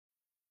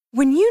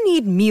When you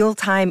need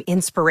mealtime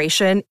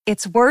inspiration,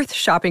 it's worth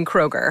shopping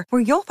Kroger,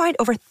 where you'll find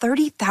over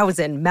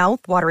 30,000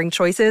 mouth-watering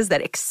choices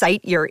that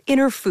excite your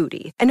inner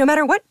foodie. And no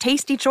matter what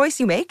tasty choice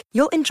you make,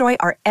 you'll enjoy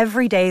our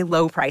everyday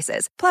low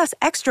prices, plus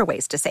extra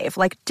ways to save,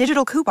 like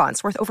digital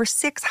coupons worth over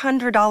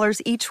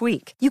 $600 each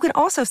week. You can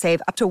also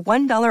save up to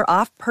 $1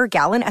 off per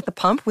gallon at the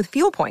pump with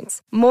fuel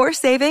points. More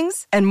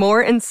savings and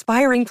more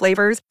inspiring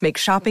flavors make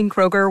shopping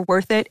Kroger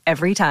worth it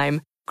every time.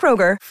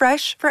 Kroger,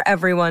 fresh for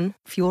everyone.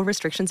 Fuel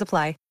restrictions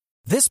apply.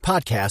 This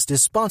podcast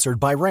is sponsored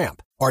by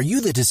Ramp. Are you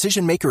the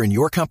decision maker in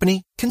your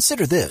company?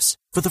 Consider this.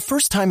 For the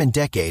first time in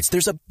decades,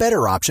 there's a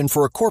better option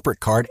for a corporate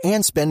card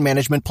and spend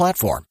management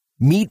platform.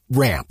 Meet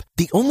Ramp,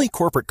 the only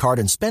corporate card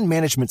and spend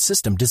management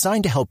system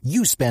designed to help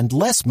you spend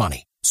less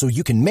money so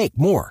you can make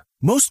more.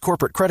 Most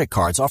corporate credit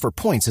cards offer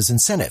points as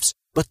incentives,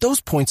 but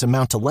those points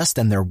amount to less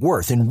than their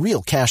worth in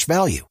real cash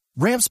value.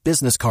 Ramp's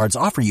business cards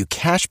offer you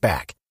cash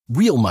back,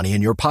 real money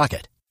in your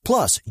pocket.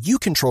 Plus, you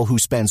control who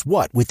spends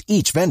what with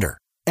each vendor.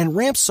 And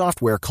Ramp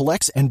software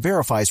collects and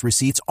verifies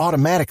receipts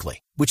automatically,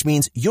 which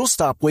means you'll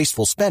stop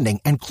wasteful spending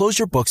and close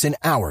your books in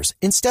hours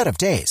instead of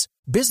days.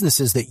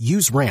 Businesses that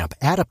use Ramp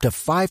add up to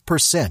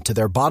 5% to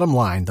their bottom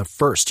line the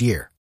first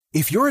year.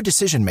 If you're a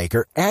decision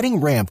maker,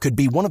 adding Ramp could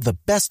be one of the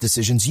best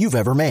decisions you've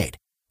ever made.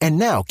 And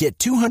now get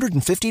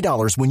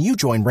 $250 when you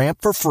join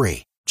Ramp for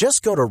free.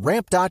 Just go to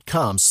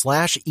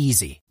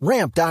ramp.com/easy.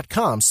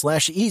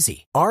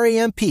 Ramp.com/easy.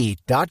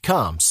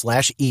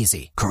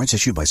 RAMP.com/easy. Cards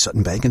issued by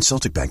Sutton Bank and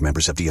Celtic Bank,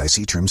 members of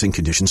FDIC. Terms and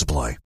conditions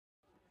apply.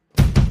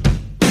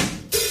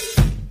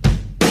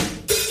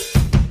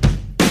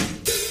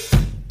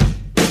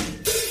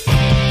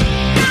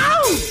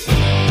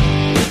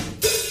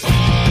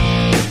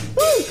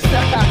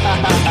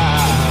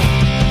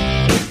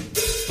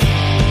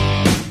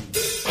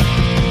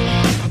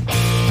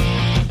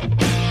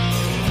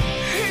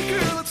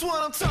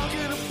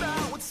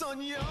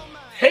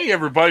 Hey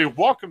everybody,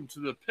 welcome to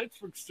the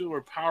Pittsburgh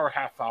Steelers Power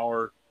Half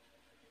Hour,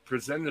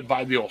 presented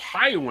by the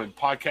Ohioan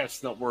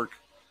Podcast Network,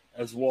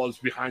 as well as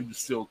Behind the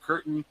Steel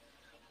Curtain.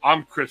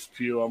 I'm Chris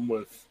Pugh. I'm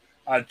with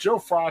Joe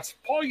Frost.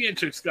 Paul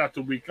Yanchek's got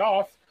the week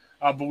off,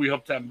 but we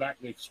hope to have him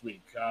back next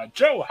week.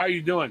 Joe, how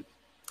you doing?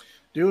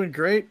 Doing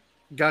great.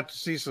 Got to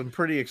see some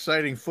pretty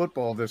exciting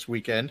football this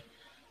weekend.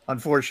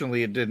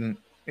 Unfortunately, it didn't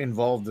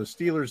involve the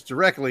Steelers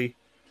directly,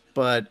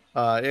 but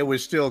it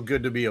was still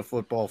good to be a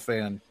football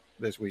fan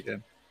this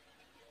weekend.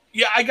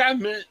 Yeah, I gotta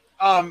admit,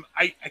 I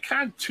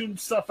kind of tuned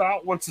stuff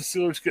out once the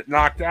Steelers get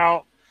knocked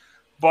out.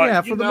 But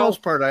yeah, for the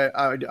most part,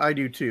 I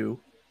do too.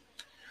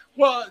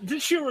 Well,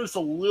 this year was a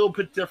little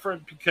bit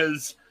different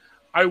because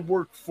I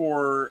work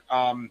for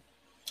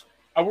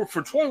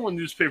 21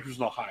 newspapers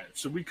in Ohio,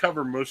 so we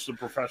cover most of the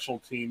professional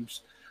teams.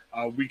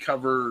 We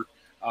cover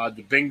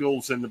the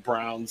Bengals and the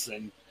Browns,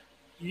 and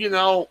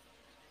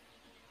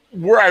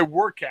where I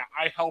work at,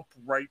 I help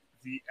write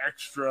the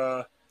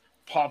extra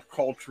pop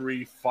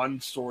culture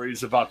fun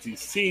stories about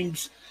these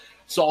teams.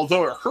 So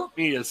although it hurt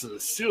me as a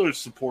Steelers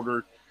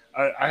supporter,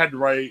 I had to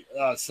write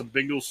some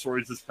Bengals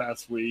stories this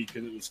past week,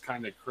 and it was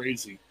kind of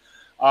crazy.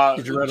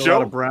 Did you write a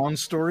lot of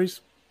Browns stories?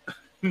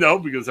 No,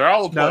 because they're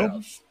all the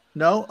playoffs.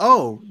 No?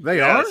 Oh, they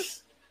are?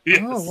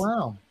 Yes. Oh,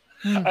 wow.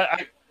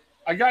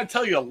 I got to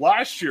tell you,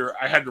 last year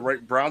I had to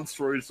write Brown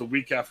stories the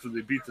week after they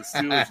beat the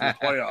Steelers in the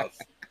playoffs.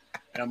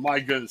 And my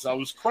goodness, I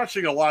was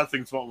crushing a lot of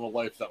things about my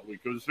life that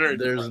week. It was very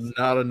depressing.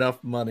 Not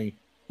enough money.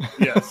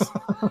 Yes.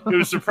 It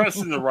was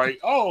depressing to write,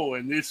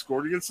 and they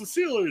scored against the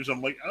Steelers.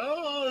 I'm like,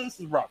 this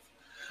is rough.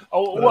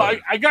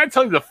 I got to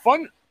tell you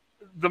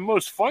the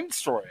most fun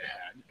story I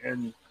had,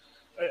 and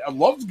I'd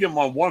love to get them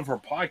on one of our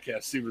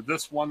podcasts, either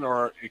this one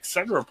or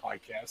etc.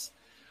 podcast.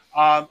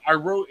 I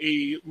wrote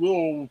a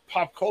little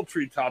pop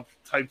culture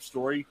type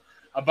story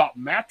about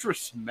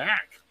Mattress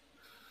Mac.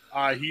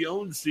 He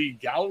owns the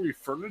Gallery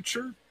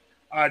Furniture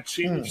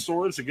chain of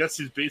stores. I guess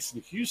he's based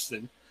in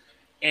Houston,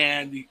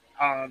 and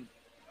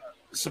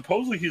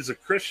supposedly he's a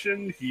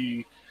Christian.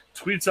 He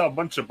tweets out a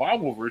bunch of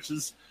Bible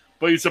verses,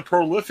 but he's a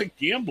prolific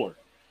gambler.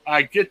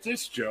 I get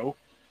this, Joe.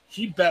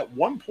 He bet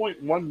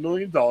 $1.1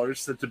 million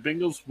that the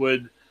Bengals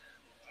would,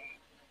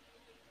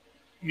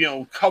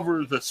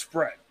 cover the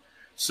spread.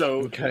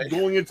 So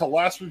going into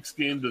last week's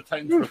game, the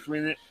Titans were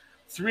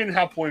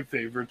 3.5 point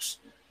favorites.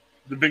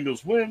 The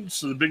Bengals win,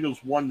 so the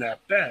Bengals won that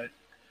bet.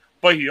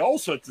 But he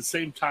also, at the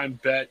same time,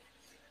 bet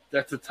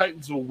that the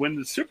Titans will win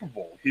the Super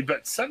Bowl. He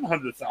bet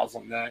 $700,000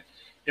 on that.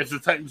 If the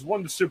Titans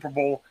won the Super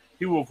Bowl,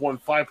 he would have won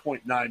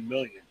 $5.9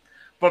 million.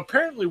 But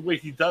apparently what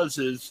he does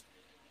is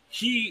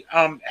he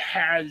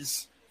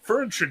has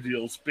furniture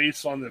deals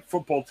based on the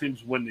football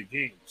teams win the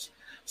games.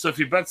 So if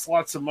he bets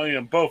lots of money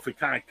on both, it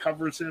kind of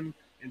covers him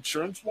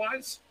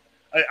insurance-wise.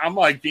 I'm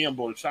not a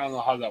gambler, so I don't know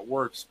how that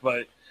works.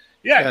 But,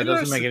 yeah, it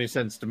doesn't make any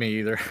sense to me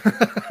either.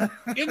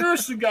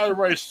 Interesting guy to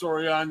write a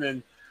story on,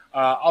 and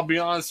I'll be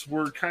honest,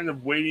 we're kind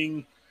of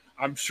waiting.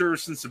 I'm sure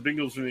since the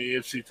Bengals win the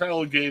AFC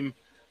title game,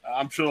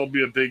 I'm sure there'll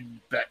be a big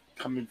bet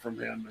coming from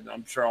him, and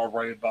I'm sure I'll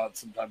write about it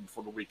sometime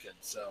before the weekend.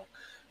 So,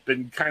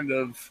 been kind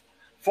of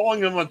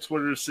following him on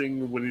Twitter,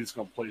 seeing when he's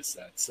going to place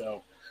that.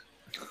 So,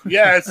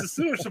 Yeah, it's a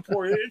Steelers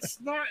supporter. It's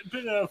not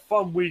been a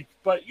fun week,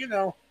 but,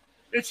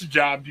 it's a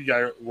job. You got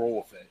to roll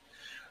with it.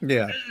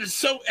 Yeah.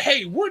 So,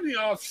 hey, we're in the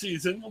off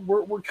season.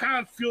 We're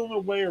kind of feeling our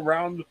way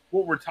around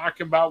what we're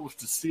talking about with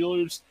the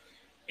Steelers.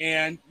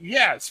 And,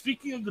 yeah,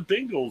 speaking of the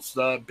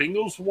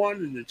Bengals won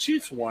and the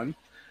Chiefs won.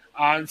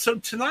 So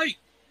tonight,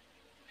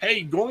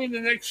 hey, going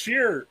into next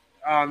year,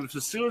 if the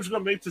Steelers are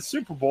going to make the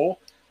Super Bowl,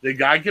 they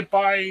got to get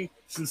by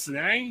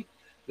Cincinnati.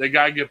 They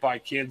got to get by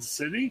Kansas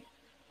City.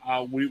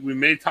 We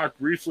may talk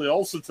briefly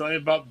also tonight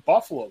about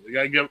Buffalo. They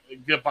got to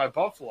get by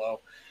Buffalo.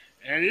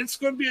 And it's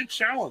going to be a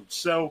challenge.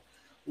 So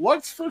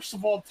let's first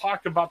of all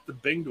talk about the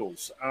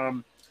Bengals.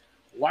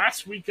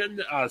 Last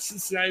weekend,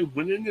 Cincinnati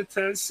went into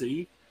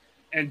Tennessee.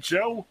 And,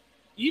 Joe,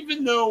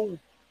 even though,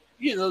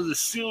 the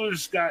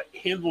Steelers got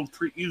handled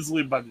pretty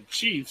easily by the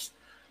Chiefs,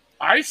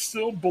 I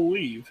still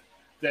believe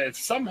that if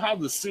somehow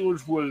the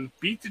Steelers would have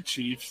beat the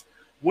Chiefs,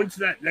 went to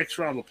that next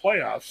round of the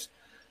playoffs,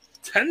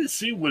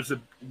 Tennessee was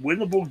a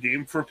winnable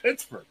game for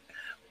Pittsburgh.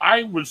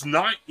 I was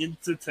not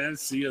into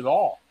Tennessee at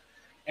all.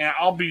 And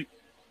I'll be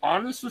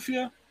honest with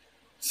you,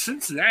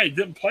 Cincinnati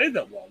didn't play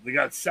that well. They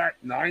got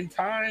sacked 9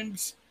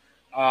 times.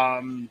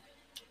 They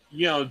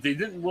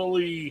didn't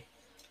really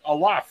a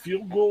lot of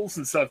field goals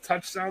instead of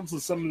touchdowns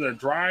with some of their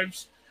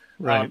drives.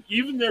 Right.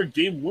 Even their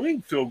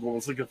game-winning field goal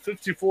was like a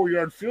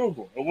 54-yard field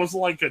goal. It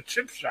wasn't like a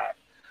chip shot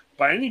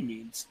by any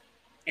means.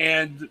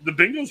 And the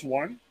Bengals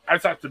won. I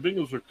thought the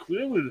Bengals were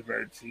clearly the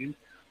better team.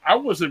 I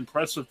wasn't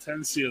impressed with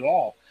Tennessee at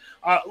all.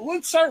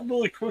 Let's start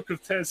really quick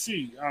with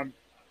Tennessee,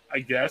 I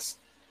guess.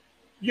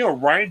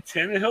 Ryan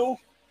Tannehill,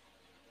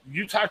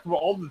 you talked about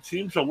all the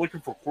teams are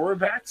looking for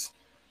quarterbacks.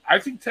 I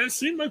think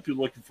Tennessee might be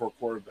looking for a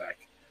quarterback.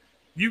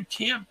 You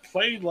can't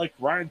play like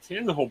Ryan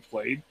Tannehill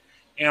played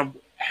and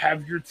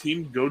have your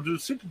team go to the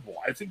Super Bowl.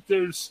 I think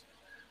there's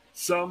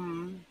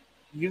some,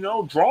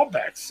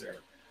 drawbacks there.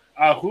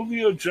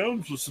 Julio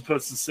Jones was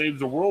supposed to save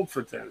the world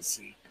for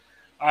Tennessee.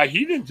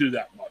 He didn't do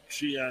that much.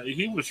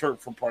 He was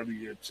hurt for part of the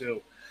year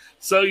too.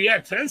 So yeah,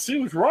 Tennessee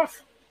was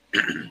rough.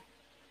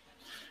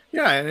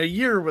 Yeah, in a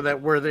year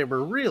where they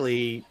were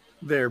really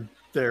their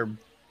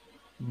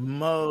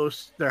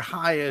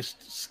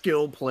highest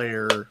skill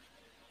player,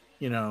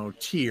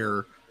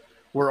 tier,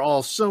 were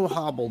all so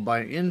hobbled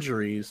by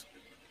injuries,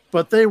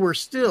 but they were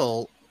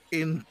still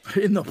in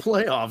the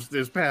playoffs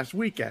this past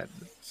weekend.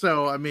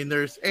 So I mean,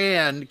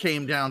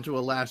 came down to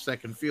a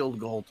last-second field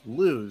goal to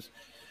lose.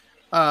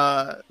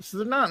 So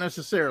they're not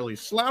necessarily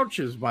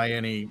slouches by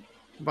any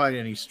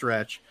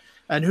stretch.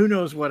 And who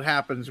knows what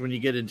happens when you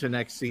get into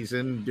next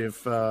season,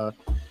 if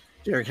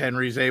Derrick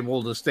Henry's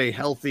able to stay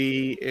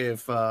healthy,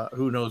 if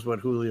who knows what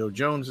Julio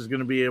Jones is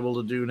going to be able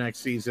to do next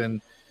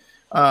season.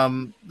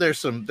 There's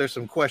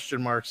some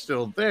question marks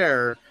still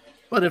there.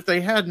 But if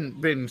they hadn't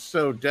been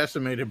so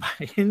decimated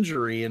by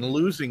injury and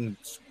losing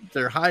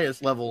their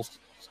highest level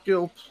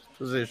skill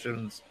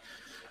positions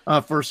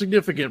for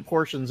significant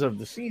portions of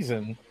the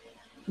season,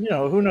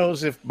 who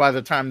knows if by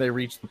the time they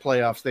reach the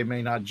playoffs, they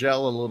may not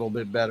gel a little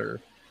bit better.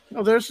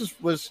 This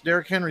was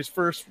Derrick Henry's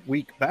first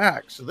week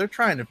back, so they're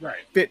trying to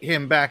fit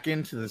him back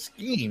into the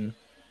scheme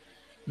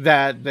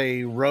that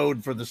they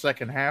rode for the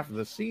second half of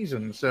the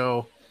season.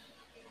 So,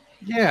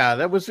 yeah,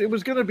 it was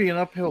going to be an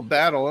uphill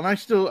battle, and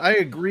I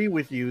agree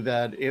with you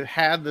that it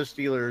had the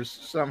Steelers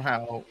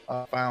somehow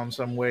found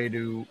some way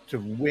to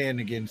win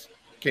against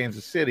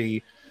Kansas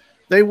City,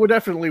 they would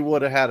have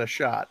had a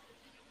shot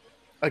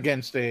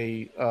against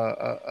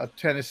a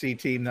Tennessee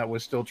team that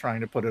was still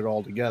trying to put it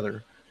all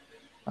together.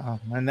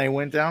 And they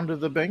went down to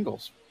the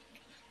Bengals.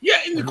 Yeah,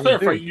 and to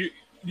clarify,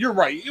 you're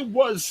right. It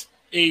was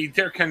a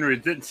Derrick Henry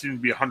that didn't seem to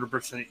be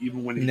 100%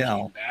 even when he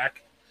came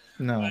back.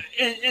 No.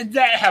 And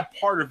that had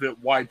part of it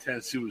why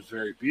Tennessee was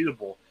very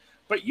beatable.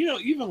 But,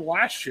 even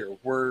last year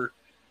where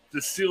the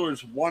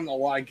Steelers won a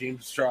lot of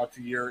games throughout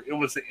the year, it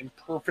was an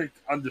imperfect,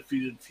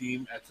 undefeated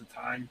team at the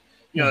time.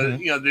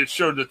 They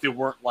showed that they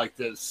weren't like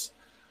this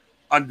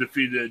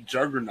undefeated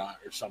juggernaut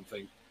or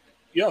something.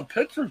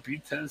 Pittsburgh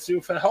beat Tennessee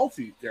with a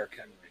healthy Derrick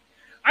Henry.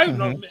 I don't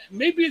know.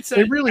 Maybe it's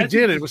they really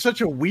did. It was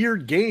such a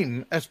weird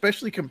game,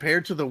 especially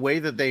compared to the way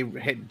that they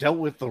had dealt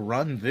with the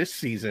run this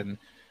season.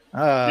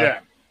 They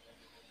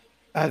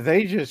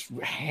just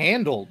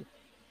handled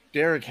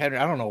Derrick Henry.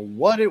 I don't know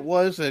what it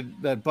was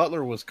that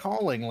Butler was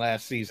calling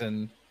last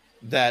season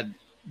that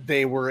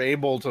they were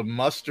able to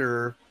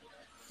muster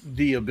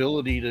the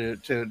ability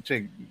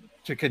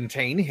to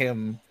contain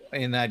him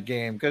in that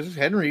game, because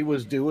Henry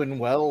was doing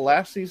well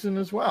last season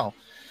as well.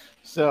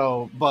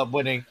 So, but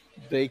when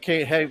they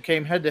came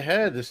head to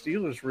head, the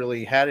Steelers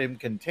really had him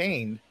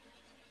contained.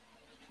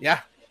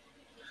 Yeah.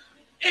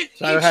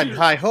 So I had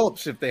high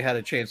hopes if they had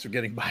a chance of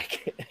getting by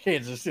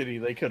Kansas City,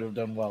 they could have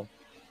done well.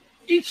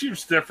 Each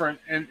year's different,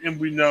 and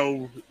we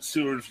know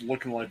Steelers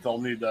looking like they'll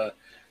need a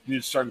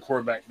starting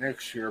quarterback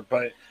next year.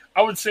 But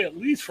I would say at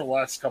least for the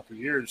last couple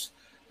of years,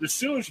 the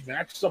Steelers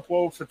matched up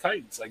well with the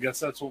Titans. I guess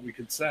that's what we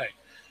could say.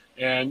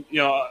 And,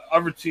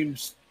 other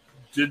teams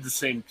did the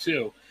same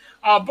too.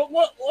 But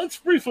let's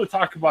briefly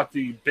talk about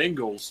the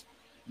Bengals.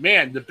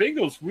 Man, the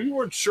Bengals, we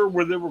weren't sure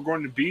where they were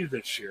going to be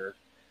this year.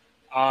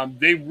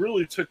 They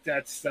really took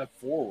that step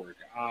forward.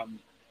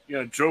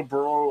 Joe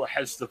Burrow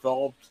has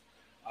developed.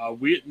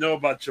 We didn't know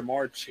about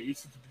Jamar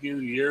Chase at the beginning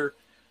of the year,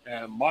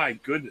 and my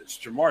goodness,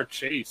 Jamar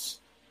Chase.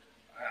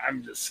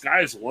 The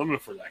sky's the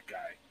limit for that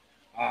guy.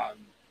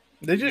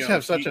 They just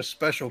have such a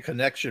special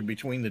connection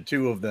between the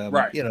two of them.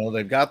 Right.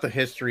 They've got the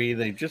history.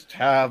 They just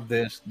have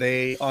this.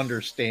 They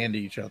understand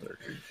each other.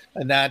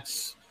 And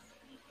that's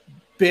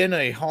been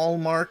a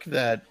hallmark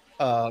that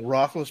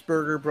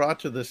Roethlisberger brought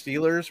to the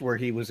Steelers, where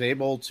he was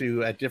able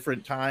to, at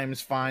different times,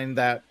 find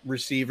that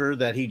receiver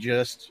that he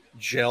just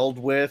gelled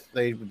with.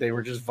 They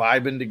were just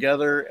vibing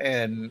together,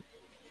 and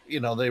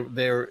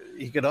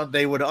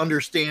they would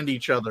understand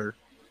each other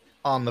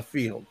on the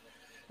field.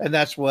 And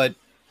that's what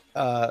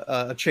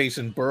Chase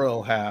and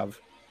Burrow have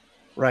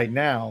right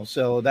now.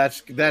 So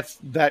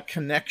that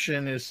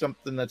connection is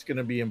something that's going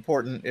to be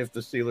important if the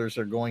Steelers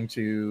are going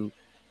to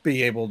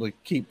be able to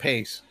keep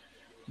pace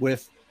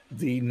with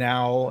the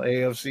now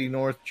AFC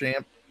North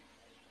champ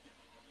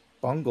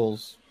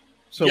Bengals.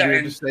 So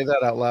weird to say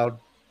that out loud.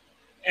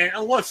 And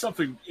unless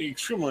something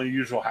extremely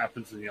unusual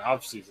happens in the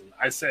offseason,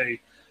 I say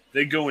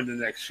they go into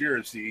next year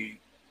as the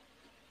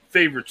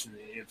favorites in the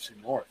AFC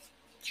North.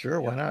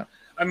 Sure, why not?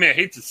 I mean, I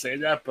hate to say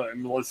that, but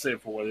let's say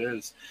it for what it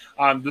is.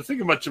 The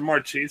thing about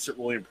Jamar Chase that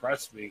really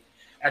impressed me,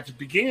 at the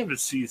beginning of the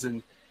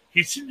season,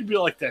 he seemed to be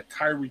like that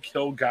Tyreek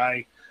Hill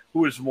guy who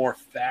was more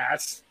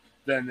fast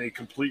than a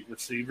complete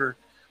receiver.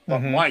 But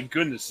my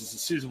goodness, as the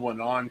season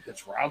went on,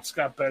 his routes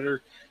got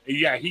better. And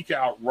yeah, he could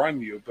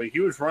outrun you, but he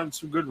was running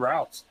some good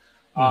routes.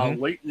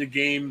 Late in the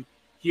game,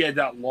 he had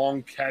that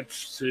long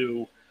catch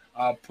to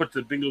put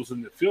the Bengals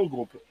in the field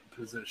goal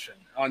position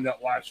on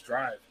that last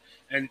drive.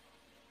 And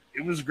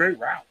it was a great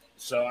route.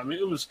 So, I mean,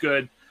 it was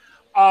good.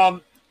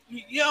 Joe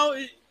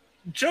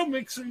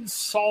Mixon's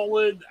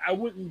solid. I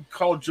wouldn't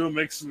call Joe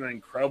Mixon an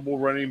incredible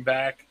running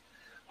back.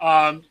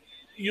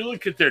 You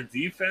look at their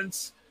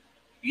defense.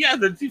 Yeah,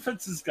 the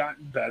defense has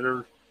gotten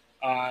better.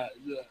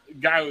 The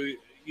guy,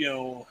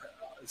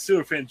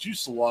 Steelers fans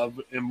used to love,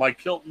 and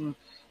Mike Hilton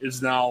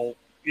is now,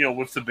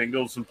 with the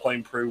Bengals and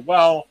playing pretty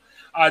well.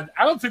 I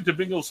don't think the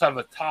Bengals have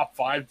a top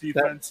 5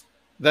 defense.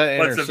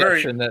 That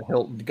interception that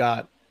Hilton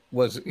got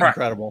was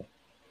incredible.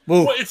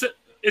 Well,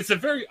 it's a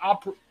very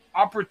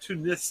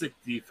opportunistic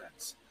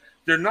defense.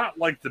 They're not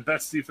like the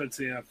best defense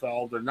in the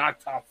NFL. They're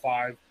not top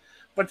 5,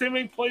 but they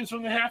make plays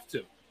when they have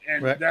to.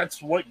 And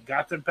that's what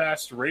got them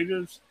past the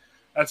Raiders.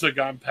 That's what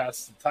got them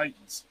past the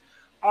Titans.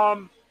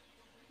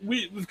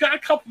 We've got a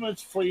couple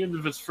minutes before the end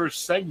of this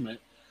first segment.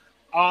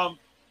 I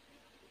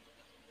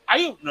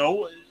don't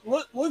know.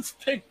 Let's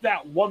pick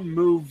that one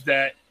move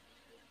that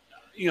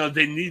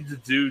they need to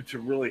do to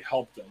really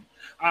help them.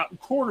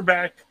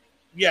 Quarterback.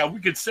 Yeah, we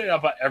could say that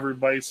about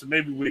everybody, so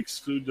maybe we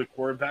exclude the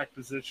quarterback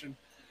position.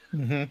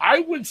 I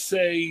would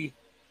say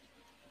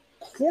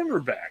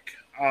cornerback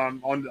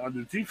on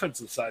the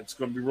defensive side is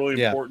going to be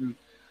really important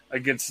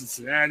against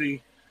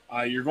Cincinnati.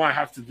 You're going to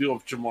have to deal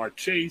with Jamar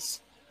Chase.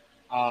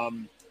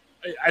 I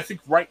think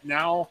right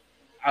now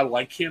I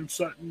like Cam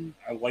Sutton.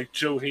 I like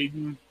Joe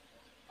Hayden.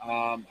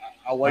 I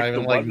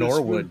even like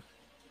Norwood.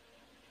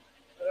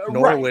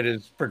 Norwood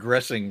is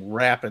progressing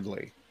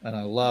rapidly, and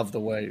I love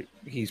the way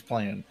he's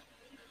playing.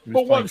 He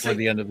was playing for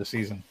the end of the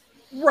season.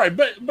 Right,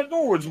 but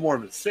Norwood's more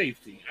of a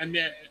safety. I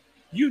mean,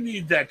 you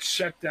need that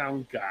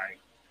shutdown guy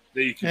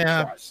that you can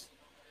trust.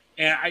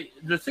 And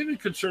the thing that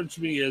concerns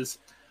me is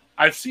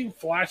I've seen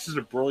flashes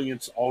of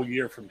brilliance all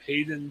year from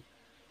Hayden,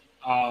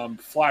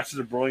 flashes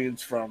of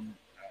brilliance from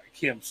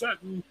Cam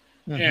Sutton,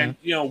 and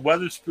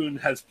Weatherspoon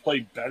has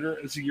played better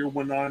as the year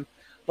went on.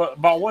 But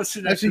I want to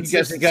see that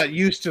consistency. He got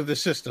used to the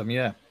system,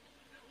 yeah.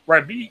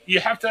 Right, but you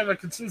have to have a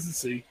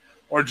consistency,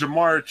 or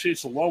Jamar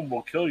Chase alone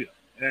will kill you.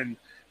 And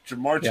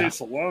Jamar Chase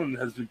alone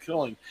has been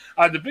killing.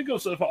 The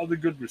Bengals have other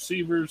good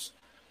receivers.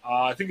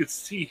 I think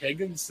it's T.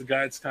 Higgins, the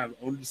guy that's kind of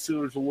owned the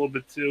Steelers a little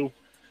bit too.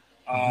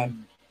 But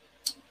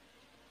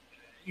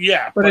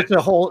it's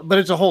a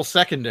whole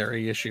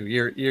secondary issue.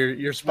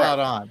 You're spot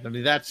on. I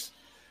mean, that's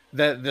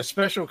the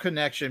special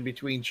connection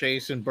between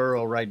Chase and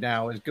Burrow right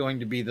now is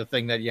going to be the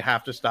thing that you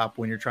have to stop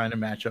when you're trying to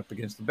match up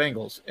against the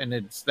Bengals, and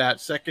it's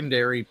that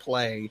secondary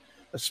play,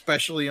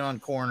 especially on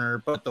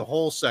corner, but the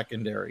whole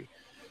secondary.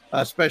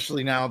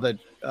 Especially now that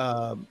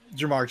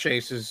Jamar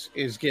Chase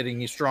is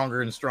getting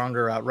stronger and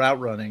stronger out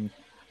route running,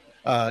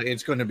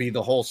 it's going to be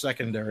the whole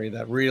secondary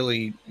that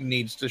really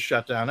needs to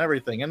shut down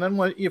everything. And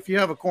then if you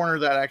have a corner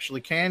that actually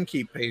can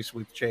keep pace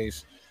with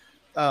Chase,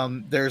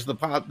 there's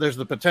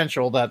the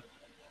potential that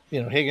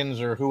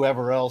Higgins or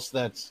whoever else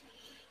that's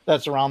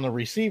around the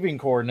receiving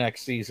core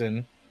next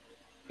season,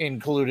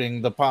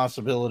 including the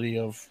possibility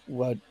of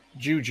what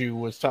Juju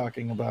was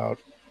talking about.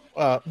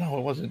 No,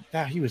 it wasn't.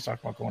 He was talking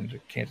about going to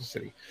Kansas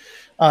City.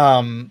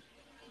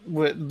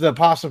 With the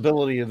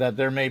possibility that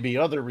there may be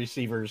other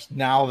receivers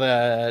now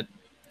that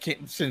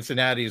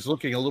Cincinnati is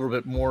looking a little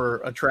bit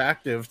more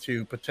attractive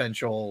to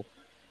potential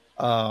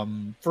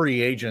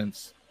free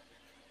agents.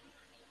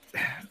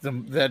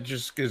 That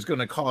just is going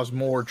to cause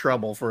more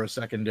trouble for a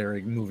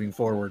secondary moving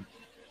forward.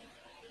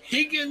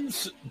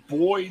 Higgins,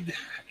 Boyd,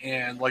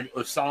 and like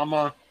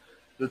Osama,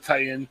 the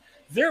tight end,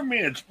 they're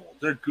manageable.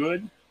 They're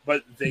good,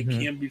 but they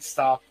can be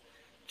stopped.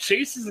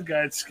 Chase is a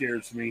guy that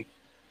scares me.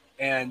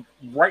 And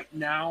right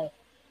now,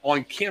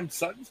 on Cam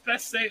Sutton's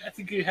best day, I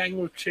think you hang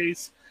with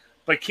Chase.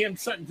 But Cam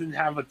Sutton didn't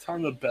have a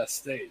ton of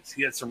best days.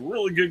 He had some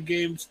really good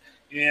games.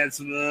 He had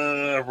some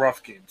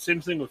rough games.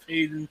 Same thing with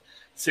Hayden.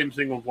 Same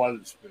thing with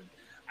Witherspoon.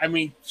 I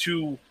mean,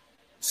 to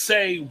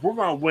say we're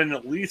going to win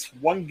at least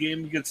one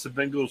game against the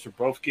Bengals or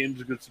both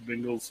games against the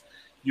Bengals,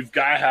 you've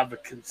got to have a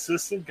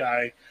consistent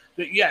guy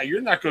that, yeah,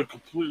 you're not going to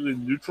completely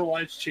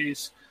neutralize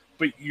Chase,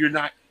 but you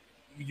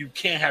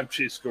can't have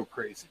Chase go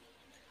crazy.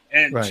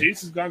 And Chase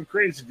has gone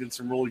crazy against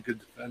some really good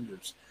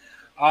defenders.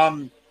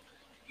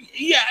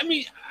 Yeah, I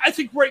mean, I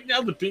think right now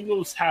the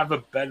Bengals have a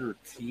better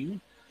team.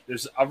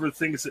 There's other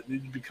things that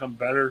need to become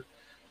better.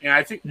 And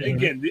I think,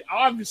 again, the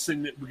obvious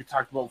thing that we can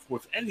talk about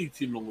with any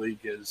team in the league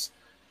is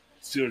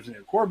Steelers need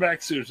a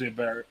quarterback, Steelers need a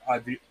better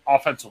the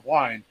offensive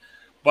line.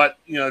 But,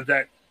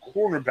 that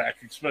cornerback,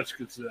 especially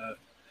against the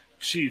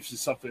Chiefs,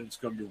 is something that's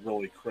going to be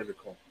really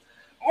critical.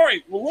 All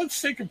right, well,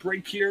 let's take a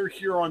break here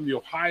on the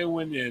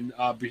Ohioan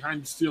and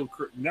Behind the Steel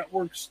Curtain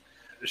Networks.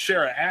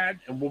 Share an ad,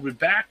 and we'll be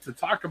back to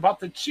talk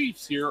about the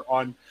Chiefs here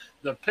on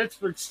the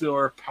Pittsburgh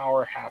Steelers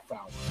Power Half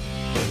Hour.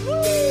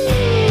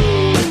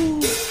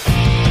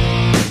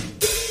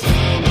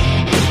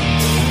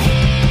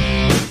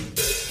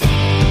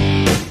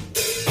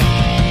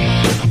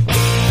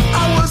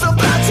 I was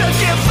about to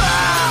give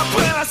up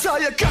when I saw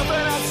you coming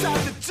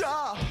outside the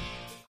door.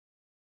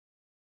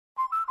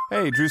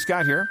 Hey, Drew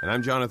Scott here, and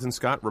I'm Jonathan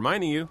Scott,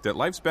 reminding you that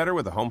life's better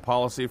with a home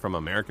policy from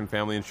American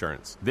Family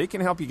Insurance. They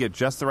can help you get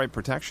just the right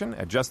protection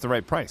at just the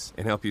right price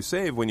and help you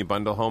save when you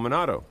bundle home and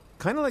auto.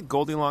 Kind of like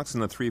Goldilocks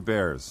and the Three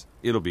Bears.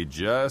 It'll be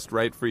just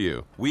right for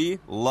you. We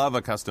love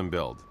a custom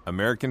build.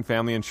 American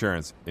Family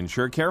Insurance.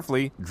 Insure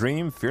carefully,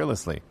 dream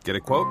fearlessly. Get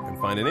a quote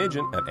and find an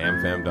agent at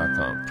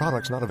amfam.com.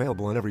 Products not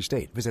available in every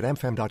state. Visit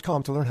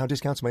amfam.com to learn how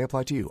discounts may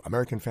apply to you.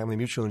 American Family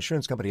Mutual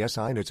Insurance Company,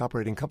 SI, and its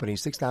operating company,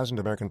 6000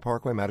 American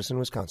Parkway, Madison,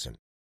 Wisconsin.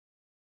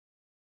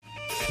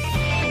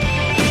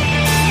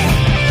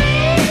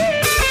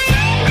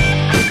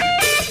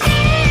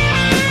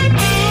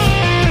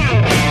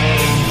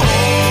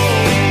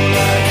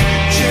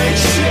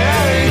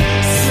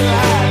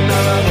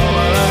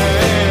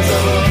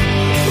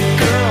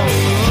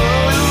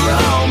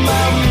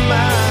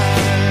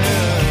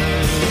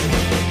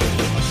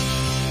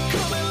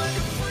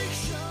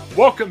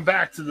 Welcome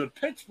back to the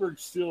Pittsburgh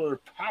Steelers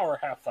Power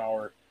Half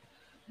Hour.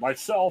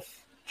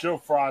 Myself, Joe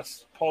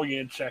Frost, Paul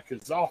Yanchek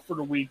is off for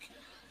the week,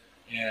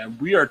 and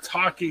we are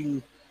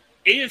talking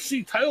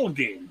AFC title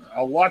game.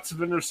 Lots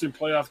of interesting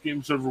playoff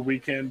games over the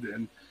weekend,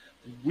 and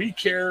we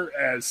care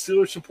as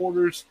Steelers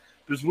supporters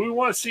because we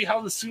want to see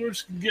how the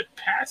Steelers can get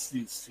past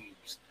these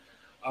teams.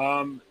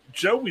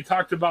 Joe, we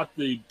talked about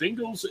the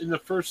Bengals in the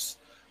first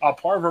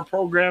part of our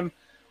program.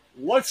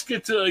 Let's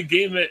get to a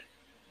game that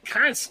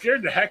kind of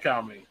scared the heck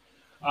out of me.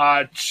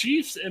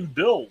 Chiefs and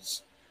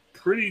Bills,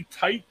 pretty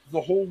tight the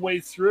whole way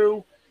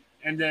through,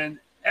 and then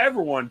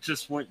everyone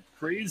just went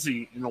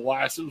crazy in the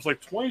last. It was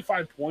like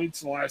 25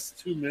 points in the last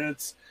 2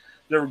 minutes.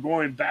 They were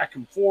going back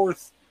and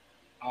forth.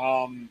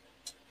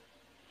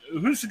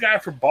 Who's the guy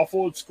for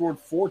Buffalo that scored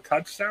 4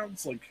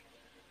 touchdowns? Like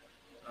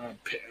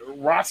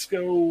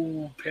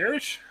Roscoe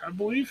Parrish, I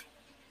believe.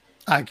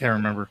 I can't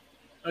remember.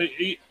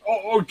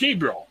 Or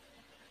Gabriel.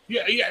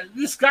 Yeah.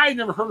 This guy I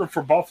never heard of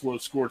for Buffalo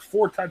scored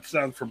 4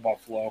 touchdowns for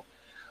Buffalo.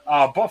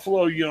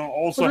 Buffalo,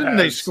 also didn't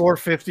they score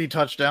 50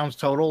 touchdowns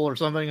total or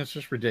something? It's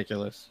just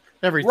ridiculous.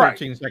 Every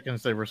 13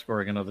 seconds they were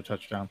scoring another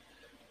touchdown.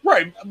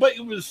 Right, but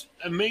it was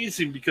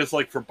amazing because,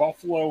 like, for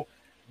Buffalo,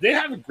 they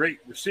have a great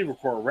receiver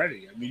core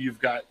already. I mean, you've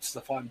got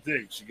Stephon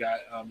Diggs, you got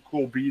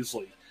Cole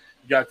Beasley,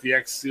 you got the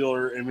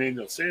ex-Steeler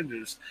Emmanuel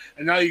Sanders,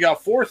 and now you got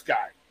a fourth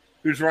guy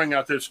who's running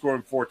out there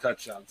scoring 4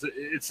 touchdowns.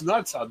 It's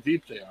nuts how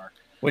deep they are.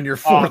 When your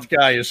fourth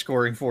guy is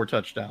scoring 4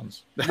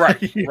 touchdowns,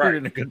 right, you're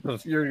in a good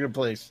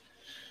place.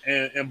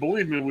 And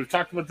believe me, we've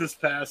talked about this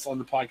past on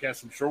the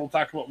podcast. I'm sure we'll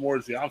talk about more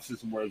as the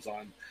offseason wears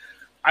on.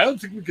 I don't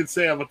think we can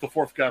say about the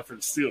fourth guy for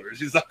the Steelers.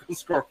 He's not going to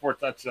score 4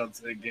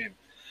 touchdowns in a game.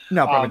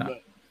 No, probably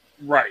not.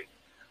 Right.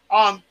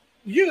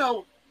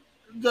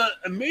 The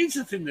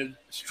amazing thing that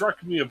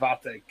struck me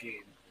about that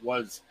game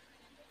was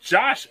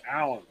Josh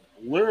Allen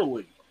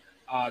literally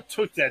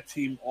took that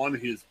team on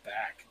his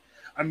back.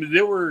 I mean,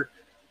 they were,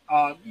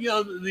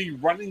 the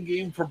running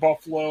game for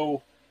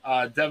Buffalo,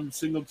 Devin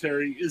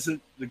Singletary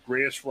isn't the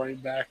greatest running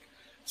back.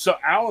 So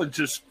Allen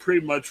just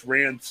pretty much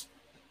ran,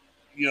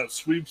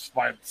 sweeps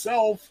by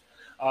himself.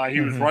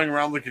 He was running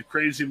around like a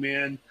crazy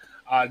man.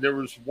 There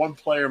was one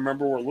play, I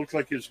remember, where it looked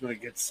like he was going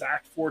to get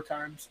sacked 4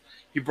 times.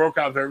 He broke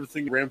out of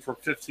everything, ran for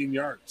 15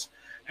 yards.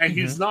 And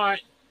he's not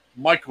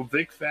Michael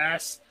Vick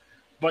fast,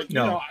 but,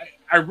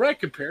 I read a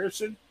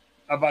comparison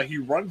about he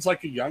runs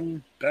like a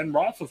young Ben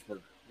Roethlisberger,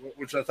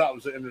 which I thought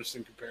was an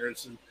interesting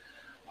comparison.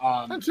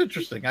 That's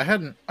interesting. I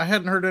hadn't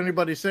heard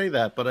anybody say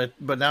that, but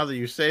now that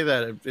you say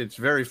that, it's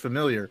very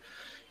familiar.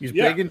 He's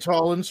big and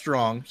tall and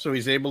strong, so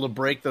he's able to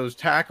break those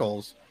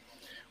tackles.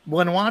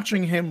 when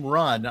watching him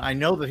run, I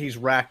know that he's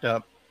racked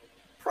up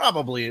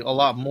probably a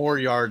lot more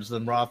yards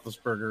than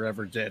Roethlisberger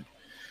ever did.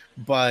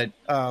 But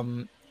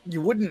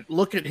you wouldn't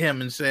look at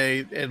him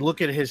and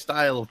look at his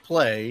style of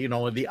play. You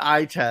know, the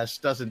eye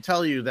test doesn't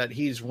tell you that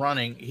he's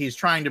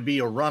trying to be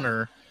a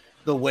runner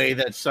the way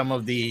that some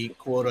of the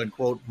quote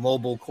unquote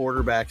mobile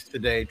quarterbacks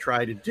today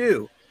try to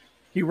do.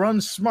 He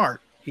runs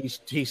smart.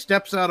 He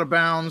steps out of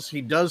bounds.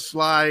 He does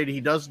slide.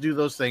 He does do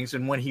those things.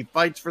 And when he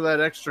fights for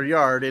that extra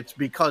yard, it's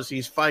because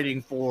he's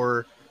fighting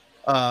for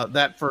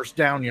that first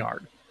down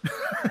yard.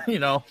 You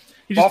know,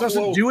 he just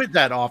doesn't do it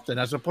that often,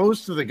 as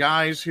opposed to the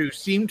guys who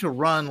seem to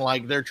run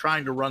like they're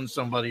trying to run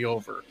somebody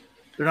over.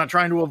 They're not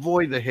trying to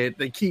avoid the hit.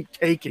 They keep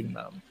taking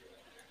them.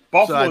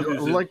 Buffalo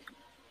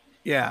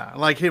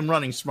like him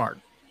running smart.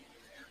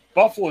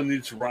 Buffalo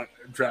needs to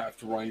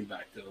draft a running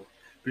back, though,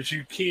 because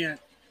you can't.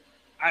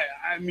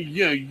 I mean,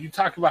 you know, you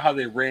talk about how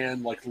they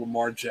ran like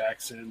Lamar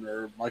Jackson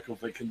or Michael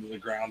Vick into the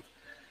ground.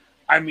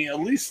 I mean,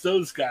 at least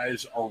those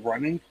guys are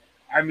running.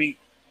 I mean,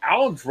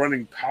 Allen's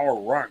running power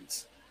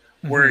runs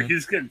where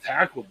he's getting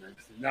tackled and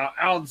everything. Now,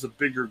 Allen's a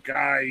bigger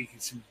guy. He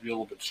seems to be a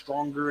little bit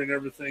stronger and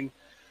everything.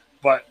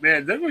 But,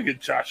 man, they're going to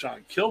get Josh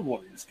Allen killed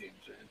one of these games,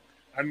 man.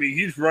 I mean,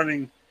 he's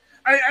running.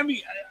 I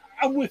mean,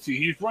 I'm with you.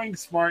 He's running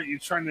smart.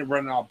 He's trying to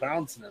run out of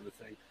bounds and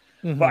everything.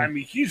 But, I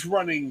mean, he's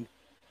running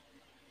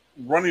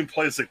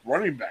plays like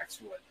running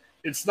backs would.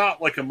 It's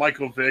not like a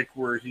Michael Vick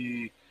where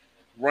he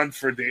runs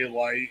for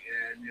daylight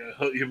and, you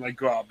know, he might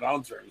go out of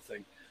bounds or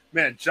everything.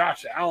 Man,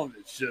 Josh Allen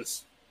is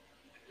just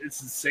 –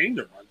 it's insane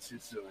the runs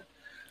he's doing.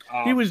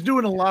 He was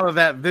doing a lot of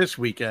that this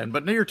weekend,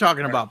 but now you're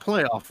talking about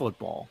playoff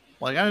football.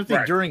 Like, I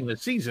think during the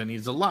season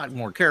he's a lot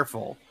more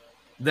careful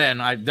than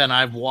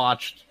I've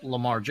watched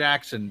Lamar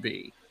Jackson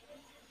be.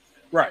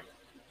 Right.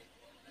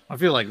 I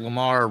feel like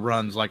Lamar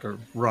runs like a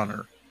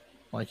runner,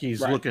 like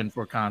he's looking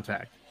for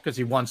contact because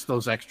he wants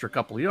those extra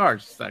couple of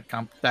yards. That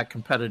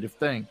competitive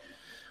thing,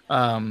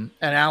 and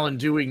Allen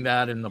doing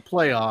that in the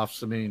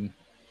playoffs. I mean,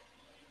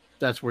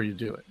 that's where you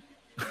do it.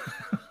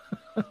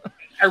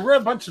 I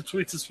read a bunch of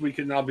tweets this week,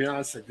 and I'll be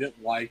honest, I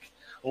didn't like.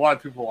 A lot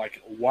of people were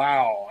like,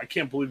 wow, I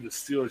can't believe the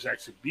Steelers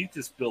actually beat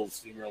this Bills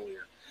team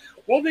earlier.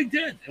 Well, they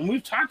did, and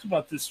we've talked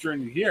about this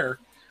during the year.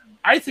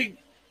 I think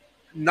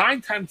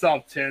 9 times out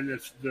of 10,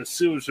 if the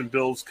Steelers and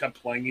Bills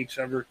kept playing each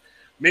other,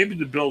 maybe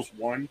the Bills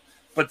won.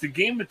 But the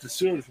game that the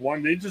Steelers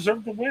won, they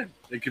deserved to win.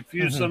 They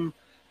confused them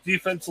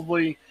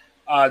defensively.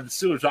 The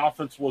Steelers'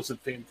 offense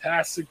wasn't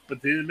fantastic,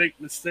 but they didn't make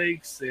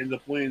mistakes. They ended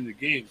up winning the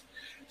game.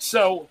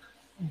 So,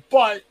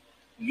 but,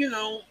 you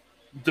know,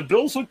 the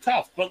Bills look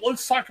tough. But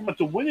let's talk about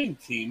the winning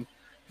team,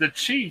 the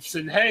Chiefs.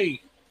 And, hey,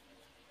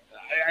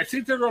 I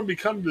think they're going to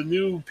become the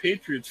new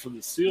Patriots for the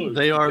Steelers.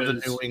 They are the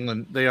New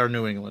England. They are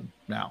New England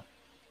now.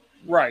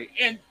 Right.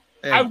 And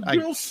I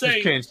will say,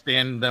 I can't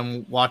stand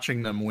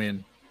watching them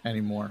win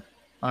anymore.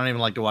 I don't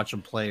even like to watch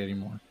them play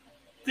anymore.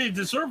 They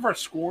deserve our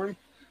scoring,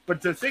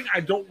 but the thing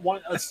I don't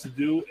want us to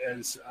do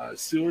as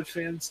Steelers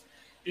fans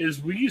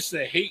is we used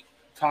to hate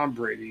Tom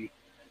Brady.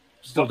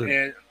 Still do.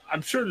 And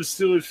I'm sure the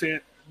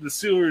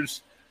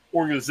Steelers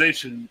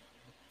organization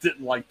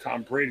didn't like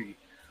Tom Brady,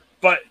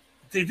 but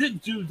they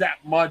didn't do that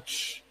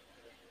much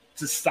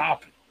to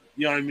stop it.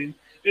 You know what I mean?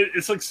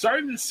 It's like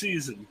starting the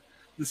season,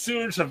 the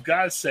Steelers have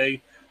got to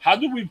say, how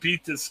do we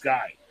beat this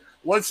guy?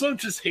 Let's not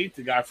just hate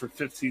the guy for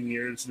 15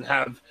 years and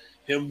have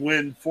him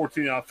win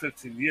 14 out of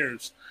 15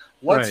 years.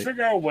 Let's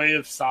figure out a way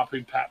of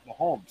stopping Pat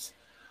Mahomes.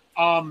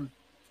 And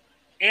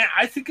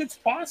I think it's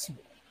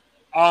possible.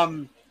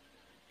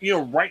 You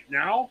know, right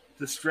now,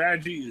 the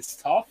strategy is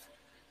tough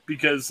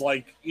because,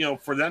 like, you know,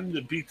 for them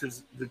to beat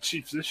the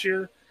Chiefs this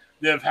year,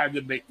 they've had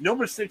to make no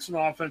mistakes on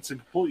offense and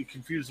completely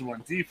confuse them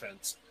on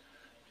defense.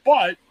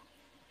 But,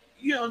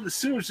 you know, the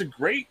Steelers are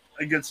great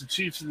against the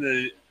Chiefs in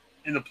the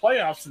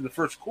playoffs in the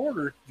first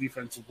quarter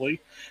defensively,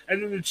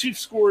 and then the Chiefs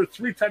score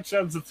 3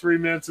 touchdowns in 3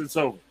 minutes, it's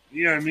over.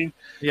 You know what I mean?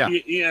 Yeah.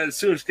 The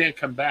Steelers can't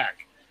come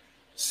back.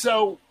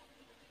 So,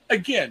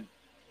 again,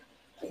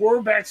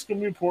 quarterback's going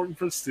to be important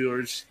for the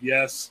Steelers,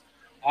 yes.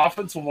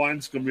 Offensive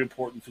line's going to be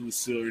important for the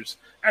Steelers.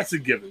 That's a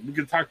given. We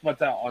can talk about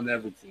that on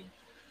every team.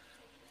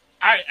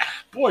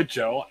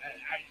 Joe,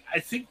 I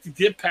think to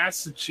get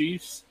past the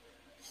Chiefs,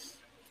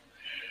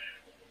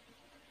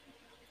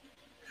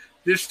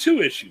 there's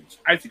 2 issues.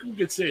 I think we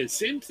could say the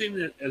same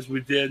thing as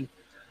we did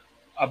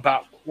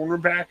about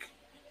cornerback.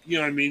 You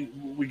know what I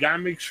mean? We got to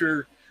make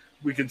sure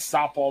we can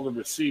stop all the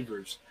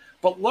receivers.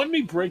 But let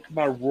me break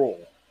my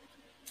rule.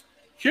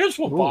 Here's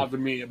what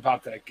bothered me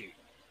about that game.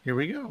 Here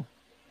we go.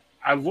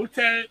 I looked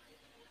at it,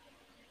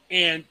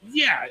 and,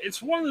 yeah,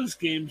 it's one of those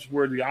games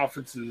where the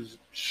offense is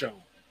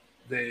shown.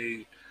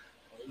 They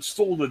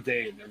stole the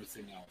day and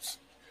everything else.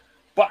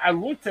 But I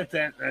looked at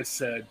that and I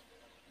said,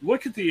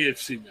 look at the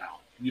AFC now.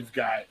 You've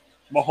got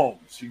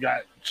Mahomes. You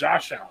got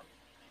Josh Allen.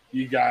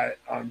 You got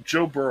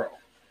Joe Burrow.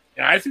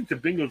 And I think the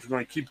Bengals are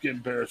going to keep getting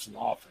better as an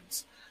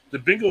offense. The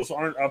Bengals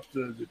aren't up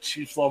to the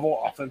Chiefs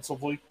level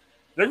offensively.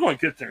 They're going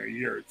to get there in a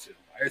year or two.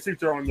 I think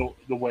they're on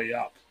the way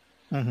up.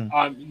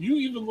 You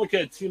even look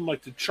at a team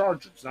like the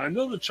Chargers. Now, I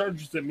know the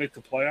Chargers didn't make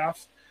the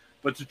playoffs,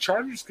 but the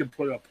Chargers can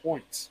put up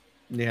points.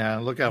 Yeah,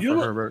 look out for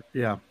Herbert.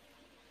 Yeah.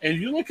 And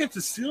you look at the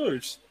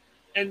Steelers,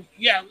 and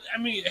yeah,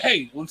 I mean,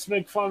 hey, let's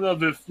make fun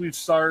of if we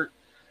start,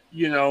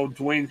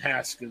 Dwayne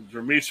Haskins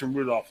or Mason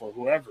Rudolph or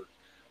whoever.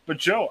 But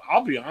Joe,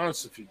 I'll be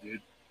honest with you,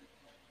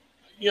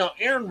 dude.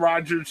 Aaron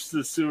Rodgers to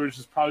the Steelers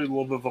is probably a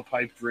little bit of a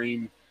pipe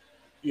dream.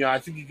 I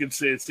think you could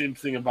say the same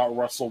thing about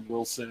Russell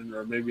Wilson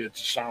or maybe a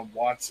Deshaun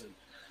Watson.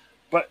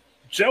 But,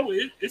 Joe,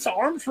 it's an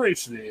arms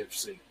race in the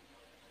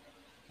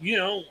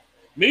AFC.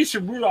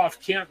 Mason Rudolph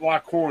can't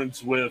lock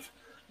horns with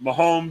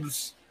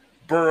Mahomes,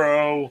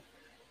 Burrow,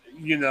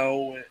 and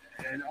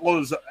all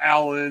those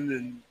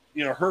Allen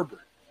and, Herbert.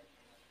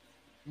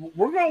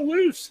 We're going to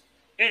lose.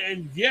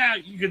 And, yeah,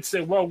 you could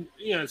say, well,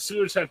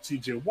 Steelers have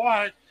T.J.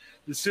 Watt.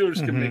 The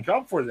Steelers can make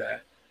up for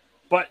that.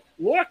 But,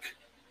 look,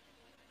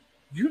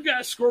 you got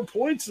to score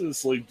points in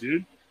this league,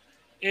 dude.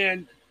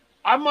 And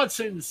I'm not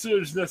saying the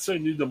Steelers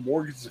necessarily need to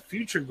mortgage the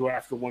future and go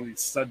after one of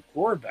these stud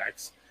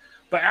quarterbacks.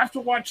 But after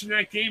watching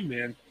that game,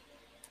 man,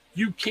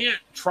 you can't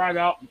trot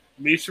out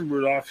Mason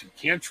Rudolph. You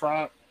can't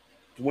try out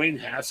Dwayne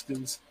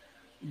Haskins.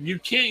 You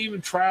can't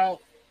even try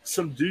out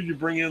some dude you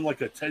bring in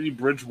like a Teddy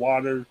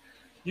Bridgewater.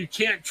 You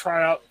can't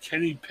try out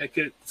Kenny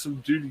Pickett, some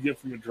dude you get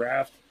from a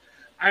draft.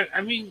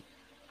 I mean,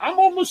 I'm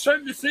almost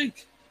starting to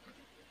think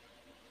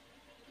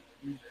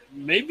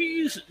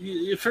maybe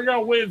you figure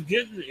out a way of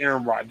getting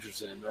Aaron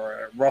Rodgers in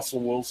or Russell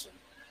Wilson.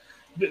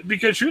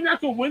 Because you're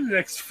not going to win the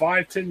next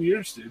 5-10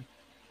 years, dude.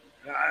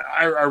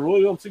 I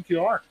really don't think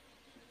you are.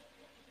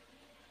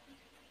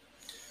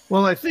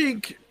 Well, I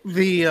think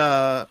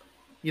when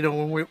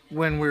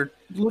we're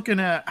looking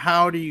at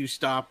how do you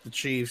stop the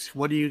Chiefs,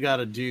 what do you got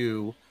to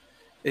do,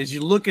 is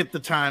you look at the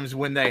times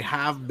when they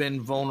have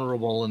been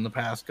vulnerable in the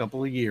past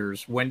couple of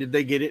years. When did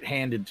they get it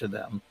handed to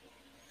them?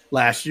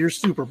 Last year's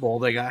Super Bowl,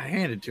 they got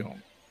handed to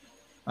them.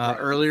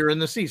 Earlier in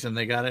the season,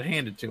 they got it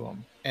handed to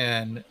them.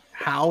 And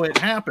how it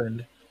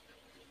happened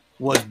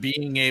was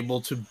being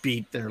able to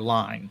beat their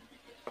line.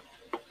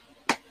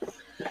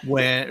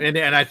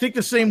 And I think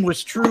the same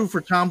was true for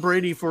Tom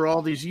Brady for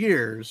all these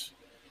years.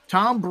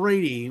 Tom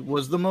Brady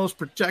was the most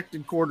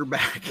protected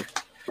quarterback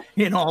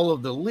in all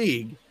of the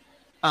league.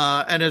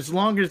 And as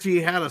long as he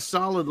had a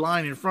solid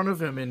line in front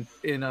of him in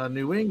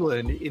New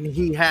England, and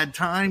he had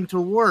time to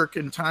work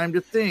and time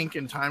to think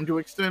and time to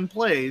extend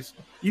plays,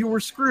 you were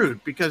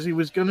screwed because he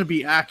was going to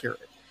be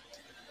accurate.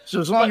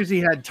 So as long as he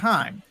had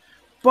time.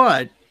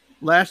 But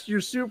last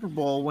year's Super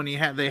Bowl, when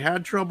they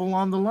had trouble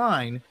on the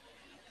line,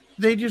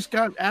 they just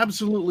got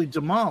absolutely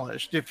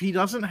demolished. If he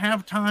doesn't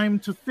have time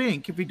to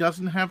think, if he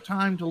doesn't have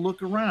time to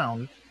look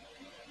around,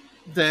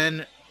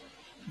 then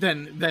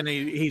they're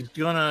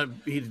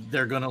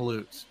gonna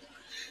lose.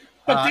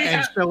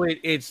 So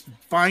it's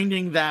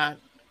finding that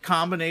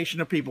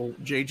combination of people.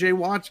 JJ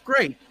Watt's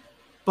great,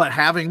 but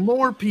having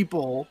more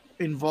people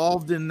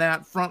involved in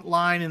that front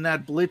line, in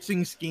that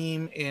blitzing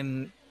scheme,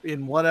 in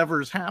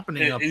whatever's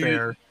happening up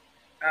there.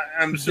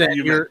 I'm assuming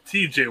you meant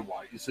TJ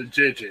Watt. You said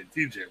JJ,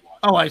 TJ Watt.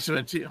 Oh, I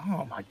said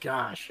oh my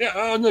gosh.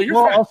 Yeah, no, you're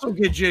fine. We'll also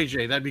get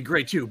JJ. That'd be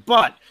great too.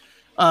 But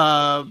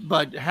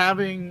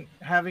having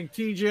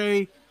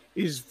TJ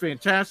is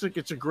fantastic.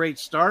 It's a great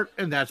start,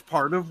 and that's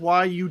part of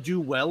why you do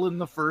well in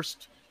the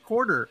first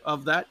quarter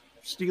of that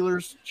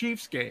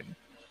Steelers-Chiefs game.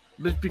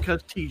 It's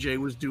because TJ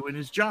was doing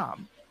his job.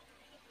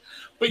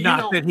 But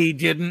not that he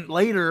didn't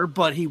later,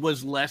 but he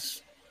was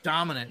less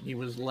dominant. He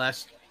was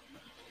less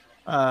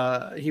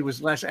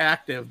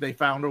active. They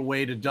found a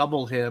way to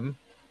double him,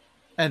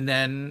 and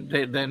then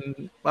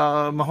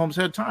Mahomes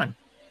had time.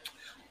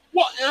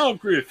 Well, I'll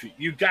agree with you.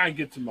 You got to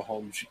get to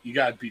Mahomes. You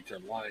got to beat their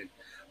line.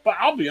 But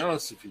I'll be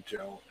honest with you,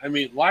 Joe. I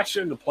mean, last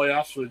year in the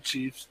playoffs for the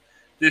Chiefs,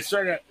 they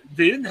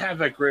didn't have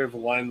that great of a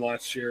line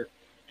last year,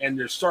 and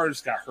their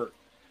starters got hurt.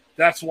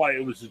 That's why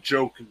it was a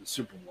joke in the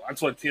Super Bowl.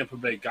 That's why Tampa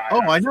Bay got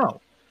I know.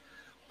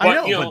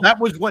 But that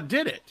was what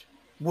did it.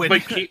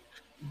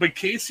 But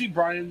Casey,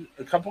 Brian,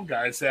 a couple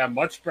guys, they had a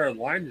much better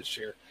line this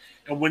year.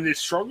 And when they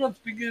struggled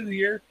at the beginning of the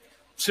year,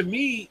 to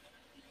me,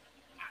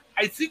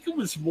 I think it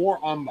was more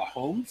on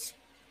Mahomes.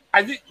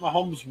 I think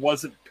Mahomes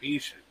wasn't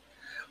patient.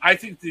 I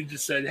think they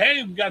just said,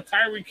 hey, we got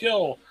Tyreek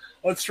Hill.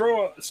 Let's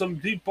throw some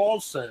deep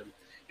balls to him.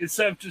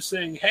 Instead of just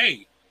saying,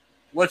 hey,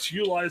 let's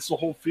utilize the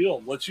whole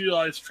field. Let's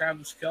utilize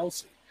Travis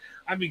Kelce.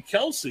 I mean,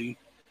 Kelce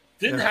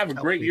didn't have a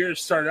great year to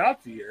start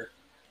out the year,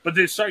 but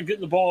they started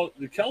getting the ball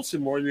to Kelce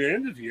more in the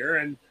end of the year,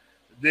 and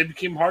they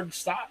became hard to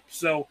stop.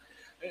 So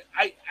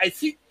I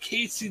think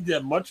Casey did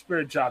a much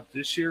better job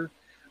this year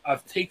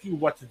of taking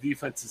what the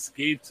defenses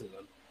gave to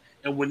them.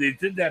 And when they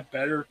did that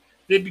better,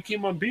 they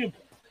became unbeatable.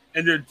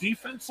 And their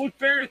defense looked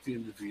better at the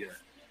end of the year.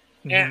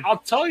 Mm-hmm. And I'll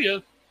tell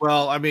you.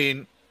 Well, I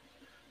mean,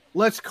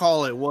 let's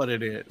call it what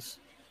it is.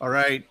 All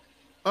right.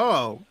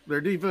 Oh,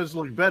 their defense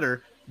looked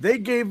better. They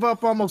gave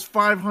up almost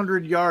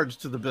 500 yards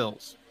to the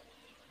Bills.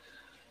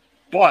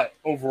 But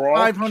overall,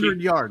 500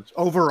 yards.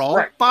 Overall,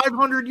 right.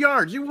 500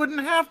 yards. You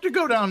wouldn't have to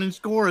go down and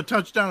score a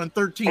touchdown in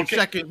 13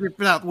 seconds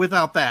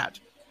without that.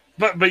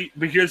 But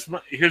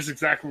here's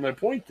exactly my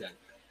point then.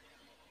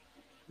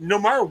 No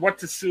matter what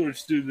the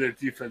Steelers do to their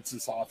defense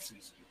this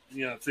offseason,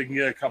 if they can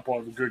get a couple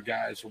of good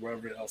guys or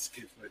whatever else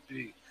the case might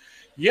be,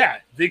 yeah,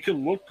 they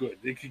can look good.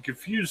 They can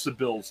confuse the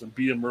Bills and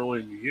beat them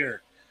early in the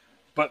year.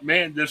 But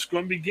man, there's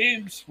going to be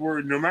games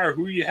where no matter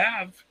who you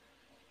have,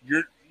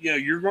 you're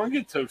going to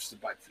get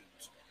toasted by teams.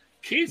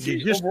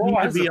 Casey overall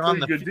has a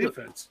pretty good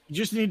defense. You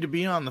just need to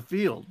be on the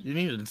field. You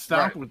need to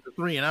stop with the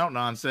 3-and-out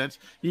nonsense.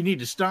 You need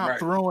to stop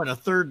throwing a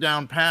third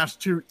down pass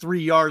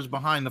 2-3 yards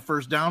behind the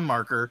first down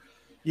marker.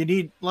 You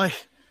need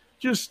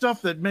just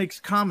stuff that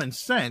makes common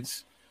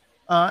sense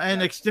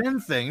and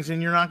extend things,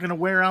 and you're not going to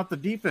wear out the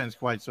defense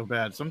quite so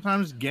bad.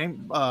 Sometimes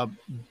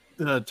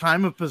the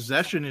time of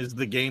possession is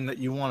the game that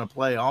you want to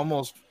play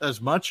almost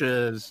as much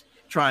as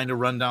trying to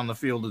run down the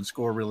field and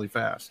score really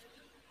fast.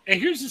 And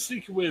here's the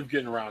sneaky way of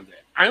getting around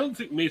it. I don't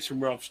think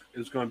Mason Rudolph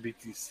is going to beat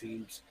these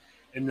teams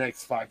in the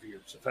next 5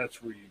 years, if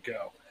that's where you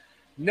go.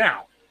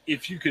 Now,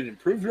 if you can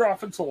improve your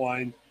offensive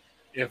line,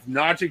 if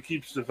Najee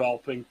keeps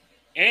developing,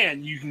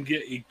 and you can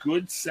get a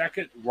good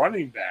second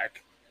running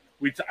back,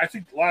 I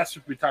think last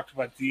week we talked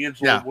about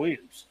D'Angelo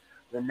Williams.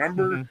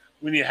 Remember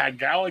when you had a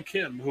guy like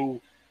him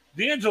who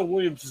D'Angelo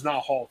Williams is not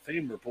a Hall of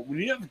Famer, but when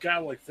you have a guy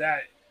like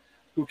that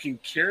who can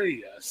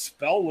carry a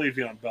spell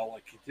Le'Veon Bell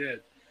like he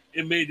did,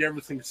 it made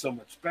everything so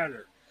much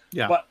better.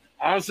 Yeah. But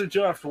honestly,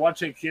 Joe, after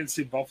watching a Kansas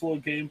City Buffalo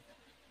game,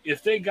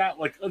 if they got,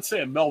 let's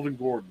say a Melvin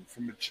Gordon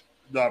from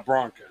the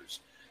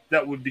Broncos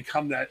that would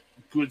become that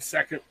good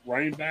second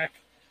running back,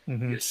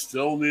 you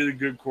still need a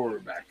good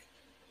quarterback.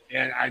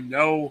 And I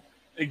know,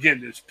 again,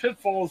 there's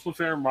pitfalls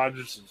with Aaron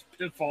Rodgers, there's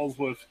pitfalls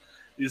with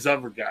these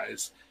other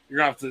guys. You're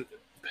going to have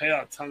to pay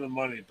out a ton of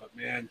money, but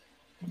man,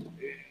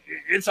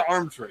 it's an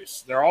arms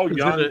race. They're all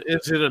young.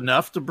 Is it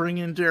enough to bring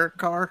in Derek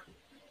Carr?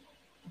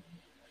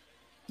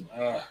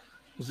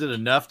 Is it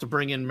enough to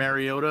bring in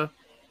Mariota?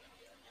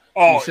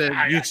 Oh,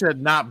 you said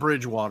not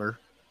Bridgewater.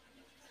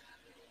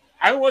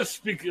 I don't want to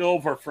speak ill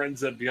of our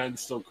friends at Behind the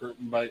Steel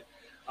Curtain, but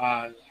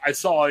I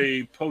saw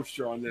a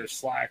poster on their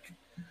Slack,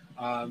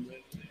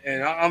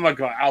 and I'm not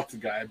going to out the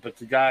guy, but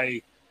the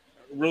guy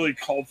really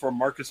called for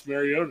Marcus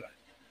Mariota.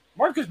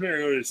 Marcus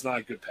Mariota is not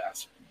a good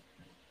passer.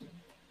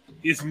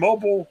 He's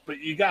mobile, but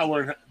you got to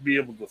learn how to be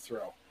able to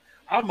throw.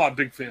 I'm not a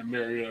big fan of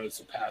Mariota as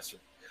a passer.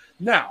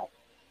 Now,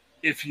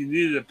 if you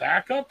needed a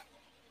backup,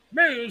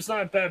 Mariota's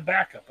not a bad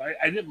backup.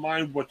 I didn't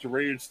mind what the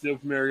Raiders did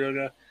with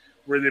Mariota,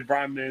 where they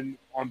brought him in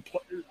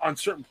on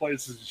certain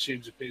places to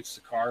change the pace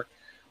of the car.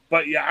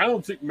 But, yeah, I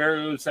don't think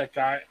Mariota's that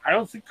guy. I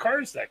don't think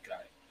Carr's that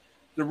guy.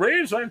 The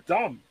Raiders aren't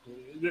dumb.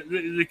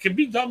 They can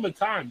be dumb at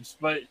times,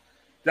 but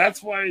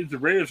that's why the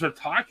Raiders are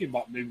talking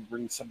about maybe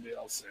bringing somebody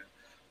else in.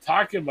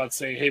 Talking about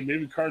saying, hey,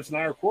 maybe Carr's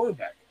not our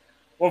quarterback.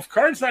 Well, if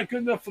Carr's not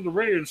good enough for the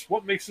Raiders,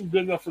 what makes him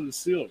good enough for the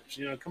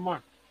Steelers? Come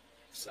on.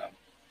 So,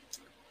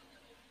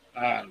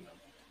 I don't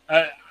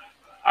know.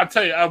 I'll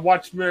tell you, I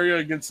watched Mariota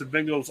against the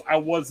Bengals. I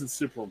wasn't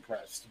super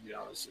impressed, to be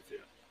honest with you.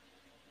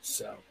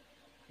 So,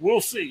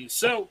 we'll see.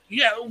 So,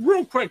 yeah,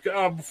 real quick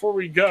before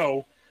we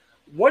go,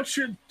 what's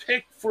your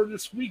pick for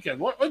this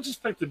weekend? Let's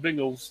just pick the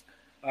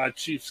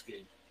Bengals-Chiefs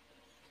game.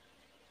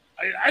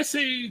 I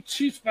say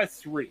Chiefs by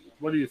 3.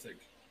 What do you think?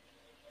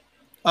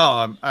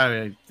 Oh,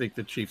 I think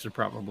the Chiefs are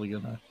probably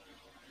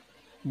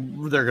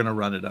they're gonna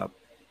run it up.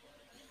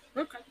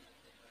 Okay.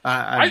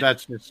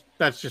 That's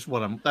just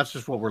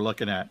what we're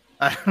looking at.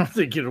 I don't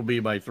think it'll be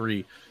by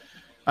 3.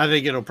 I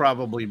think it'll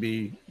probably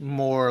be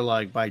more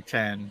like by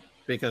 10,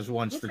 because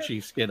once the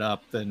Chiefs get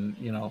up, then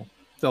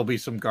there'll be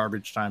some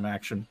garbage time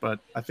action. But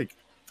I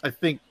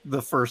think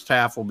the first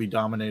half will be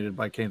dominated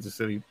by Kansas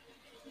City.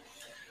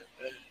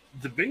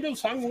 The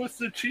Bengals hung with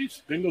the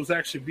Chiefs. Bengals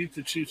actually beat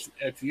the Chiefs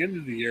at the end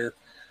of the year.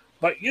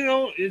 But,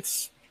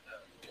 it's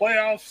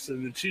playoffs,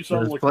 and the Chiefs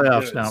are looking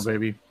playoffs good. Now,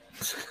 baby.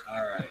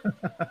 All right.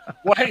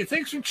 Well, hey,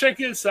 thanks for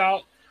checking us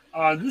out.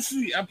 This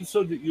is the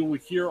episode that you will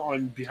hear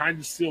on Behind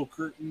the Steel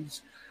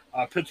Curtains,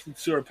 Pittsburgh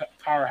Steelers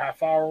Power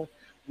Half Hour.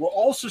 We'll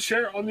also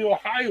share it on the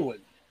Ohioan.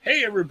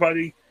 Hey,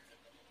 everybody.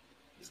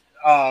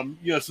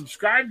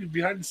 Subscribe to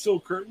Behind the Steel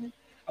Curtain,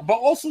 but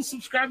also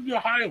subscribe to the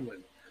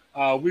Ohioan.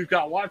 We've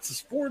got lots of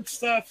sports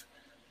stuff.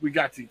 We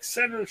got the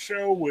Center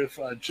Show with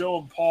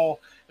Joe and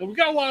Paul, and we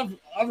got a lot of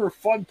other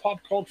fun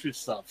pop culture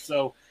stuff.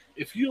 So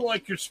if you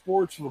like your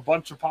sports with a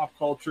bunch of pop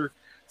culture,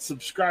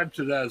 subscribe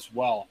to that as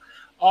well.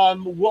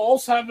 We'll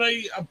also have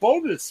a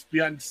bonus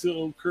Behind the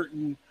Steel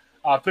Curtain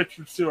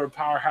Pittsburgh Steelers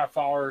Power Half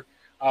Hour.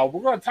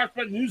 We're going to talk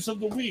about news of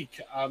the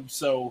week.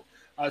 So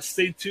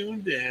stay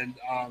tuned and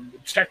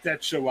check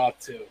that show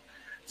out too.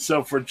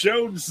 So for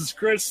Joe, this is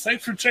Chris.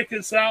 Thanks for checking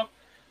us out.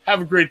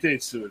 Have a great day,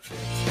 Steelers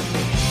fans.